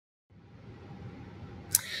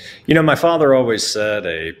You know, my father always said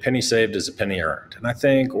a penny saved is a penny earned. And I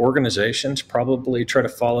think organizations probably try to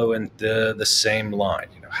follow in the same line.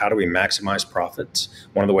 You know, how do we maximize profits?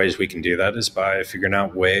 One of the ways we can do that is by figuring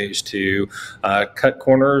out ways to cut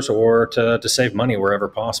corners or to save money wherever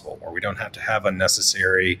possible, where we don't have to have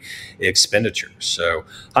unnecessary expenditures. So,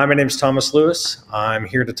 hi, my name is Thomas Lewis. I'm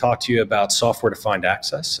here to talk to you about software-defined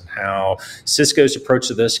access and how Cisco's approach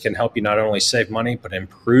to this can help you not only save money, but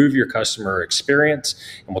improve your customer experience.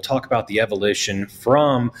 And we'll talk about the evolution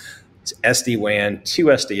from SD-WAN to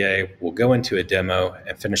SDA. We'll go into a demo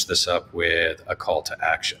and finish this up with a call to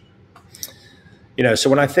action. You know, so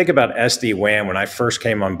when I think about SD-WAN, when I first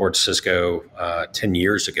came on board Cisco 10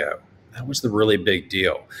 years ago, that was the really big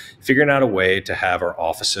deal. Figuring out a way to have our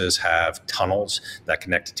offices have tunnels that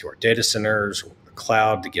connected to our data centers,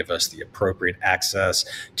 cloud, to give us the appropriate access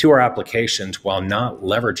to our applications while not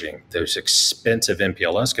leveraging those expensive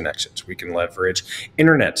MPLS connections. We can leverage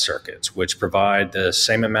internet circuits, which provide the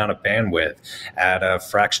same amount of bandwidth at a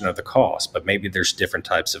fraction of the cost, but maybe there's different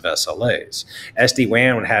types of SLAs.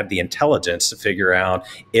 SD-WAN had the intelligence to figure out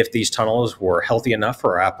if these tunnels were healthy enough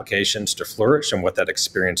for our applications to flourish and what that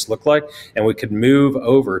experience looked like, and we could move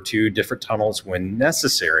over to different tunnels when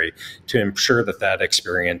necessary to ensure that that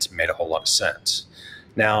experience made a whole lot of sense.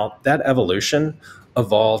 Now, that evolution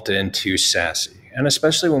evolved into SASE. And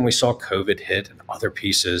especially when we saw COVID hit and other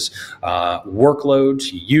pieces, workloads,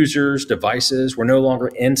 users, devices were no longer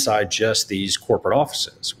inside just these corporate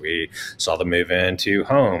offices. We saw them move into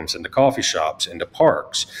homes, into coffee shops, into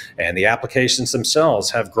parks, and the applications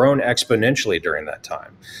themselves have grown exponentially during that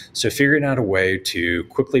time. So figuring out a way to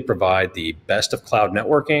quickly provide the best of cloud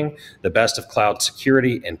networking, the best of cloud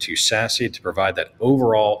security into SASE to provide that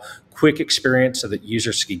overall quick experience so that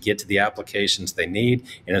users can get to the applications they need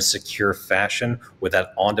in a secure fashion with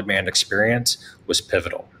that on-demand experience was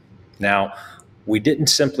pivotal. Now, we didn't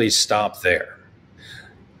simply stop there.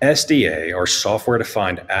 SDA, or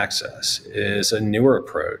software-defined access, is a newer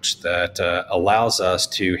approach that allows us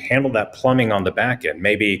to handle that plumbing on the back end.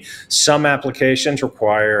 Maybe some applications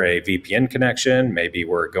require a VPN connection. Maybe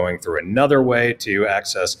we're going through another way to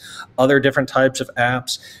access other different types of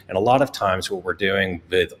apps. And a lot of times what we're doing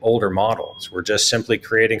with older models, we're just simply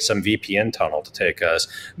creating some VPN tunnel to take us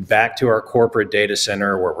back to our corporate data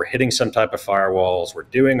center where we're hitting some type of firewalls, we're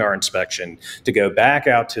doing our inspection to go back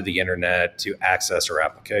out to the internet to access our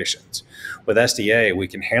applications. With SDA, we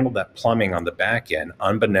can handle that plumbing on the back end,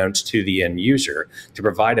 unbeknownst to the end user, to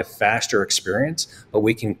provide a faster experience, but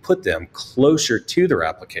we can put them closer to their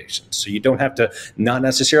applications. So you don't have to not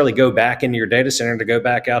necessarily go back into your data center to go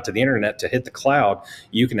back out to the internet to hit the cloud.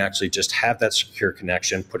 You can actually just have that secure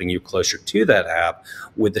connection, putting you closer to that app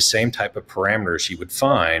with the same type of parameters you would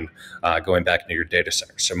find going back into your data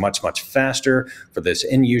center. So much, much faster for those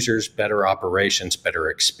end users, better operations, better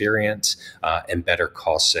experience, and better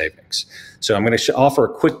cost savings. So I'm going to offer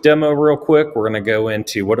a quick demo real quick. We're going to go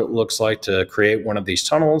into what it looks like to create one of these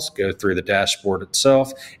tunnels, go through the dashboard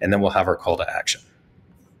itself, and then we'll have our call to action.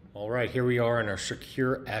 All right, here we are in our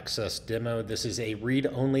secure access demo. This is a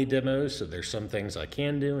read-only demo, so there's some things I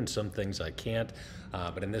can do and some things I can't.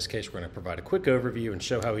 But in this case, we're going to provide a quick overview and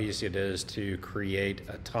show how easy it is to create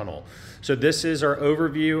a tunnel. So this is our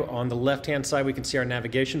overview. On the left-hand side, we can see our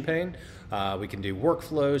navigation pane. We can do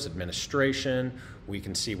workflows, administration. We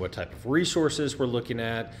can see what type of resources we're looking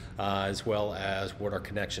at, as well as what our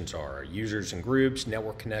connections are, users and groups,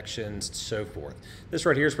 network connections, and so forth. This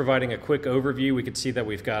right here is providing a quick overview. We can see that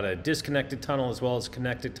we've got a disconnected tunnel as well as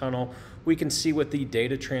connected tunnel. We can see what the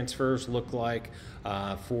data transfers look like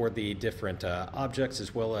for the different objects,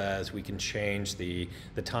 as well as we can change the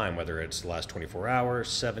time, whether it's the last 24 hours,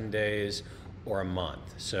 7 days, or a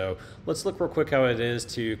month. So let's look real quick how it is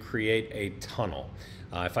to create a tunnel.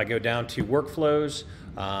 If I go down to workflows,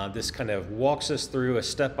 this kind of walks us through a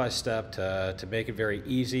step-by-step to make it very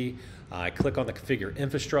easy. I click on the configure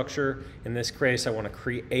infrastructure. In this case, I want to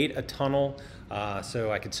create a tunnel.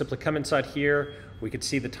 So I can simply come inside here. We could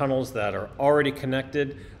see the tunnels that are already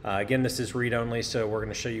connected. Again, this is read-only, so we're going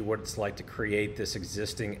to show you what it's like to create this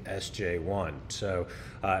existing SJ1. So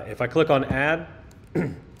if I click on add,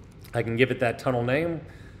 I can give it that tunnel name.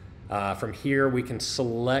 From here, we can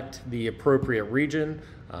select the appropriate region.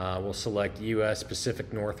 We'll select US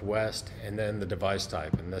Pacific Northwest, and then the device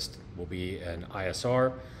type, and this will be an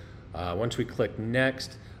ISR. Once we click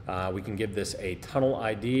next, we can give this a tunnel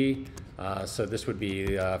ID. So this would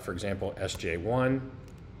be, for example, SJ1.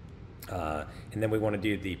 And then we want to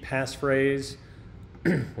do the passphrase,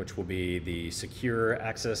 which will be the secure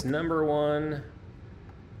access number 1.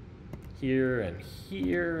 Here,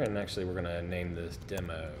 and actually we're going to name this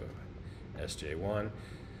demo SJ1.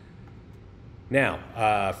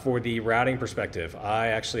 Now, for the routing perspective, I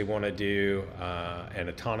actually want to do an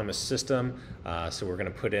autonomous system. So we're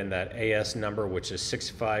going to put in that AS number, which is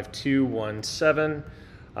 65217.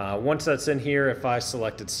 Once that's in here, if I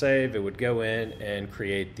selected save, it would go in and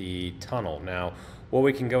create the tunnel. Now, what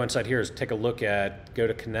we can go inside here is take a look at, go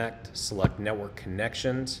to connect, select network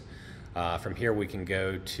connections. From here, we can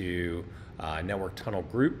go to network tunnel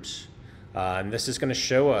groups. And this is going to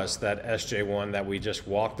show us that SJ1 that we just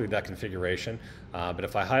walked through that configuration. But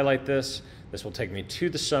if I highlight this, this will take me to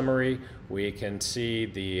the summary. We can see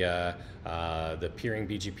the peering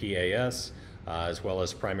BGP AS, as well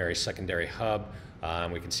as primary secondary hub.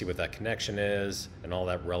 We can see what that connection is and all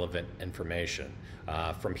that relevant information.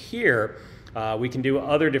 From here, we can do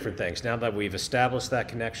other different things. Now that we've established that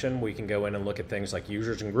connection, we can go in and look at things like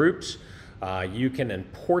users and groups. You can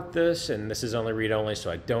import this, and this is only read-only, so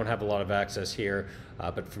I don't have a lot of access here.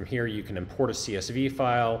 But from here, you can import a CSV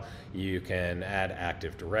file. You can add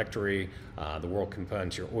Active Directory, the world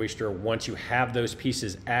components, your Oyster. Once you have those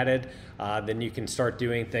pieces added, then you can start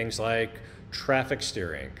doing things like traffic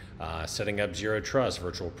steering, setting up zero trust,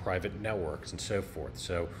 virtual private networks, and so forth.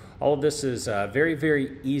 So all of this is very,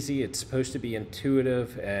 very easy. It's supposed to be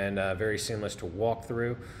intuitive and very seamless to walk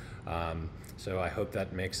through. So I hope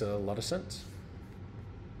that makes a lot of sense.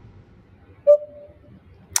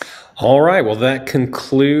 All right, well, that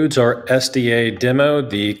concludes our SDA demo.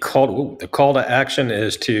 The call to action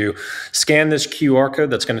is to scan this QR code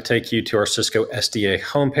that's going to take you to our Cisco SDA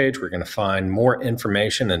homepage. We're going to find more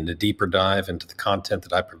information and a deeper dive into the content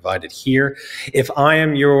that I provided here. If I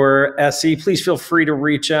am your SE, please feel free to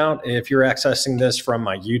reach out. If you're accessing this from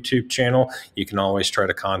my YouTube channel, you can always try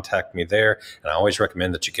to contact me there. And I always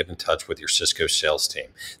recommend that you get in touch with your Cisco sales team.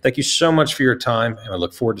 Thank you so much for your time, and I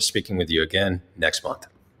look forward to speaking with you again next month.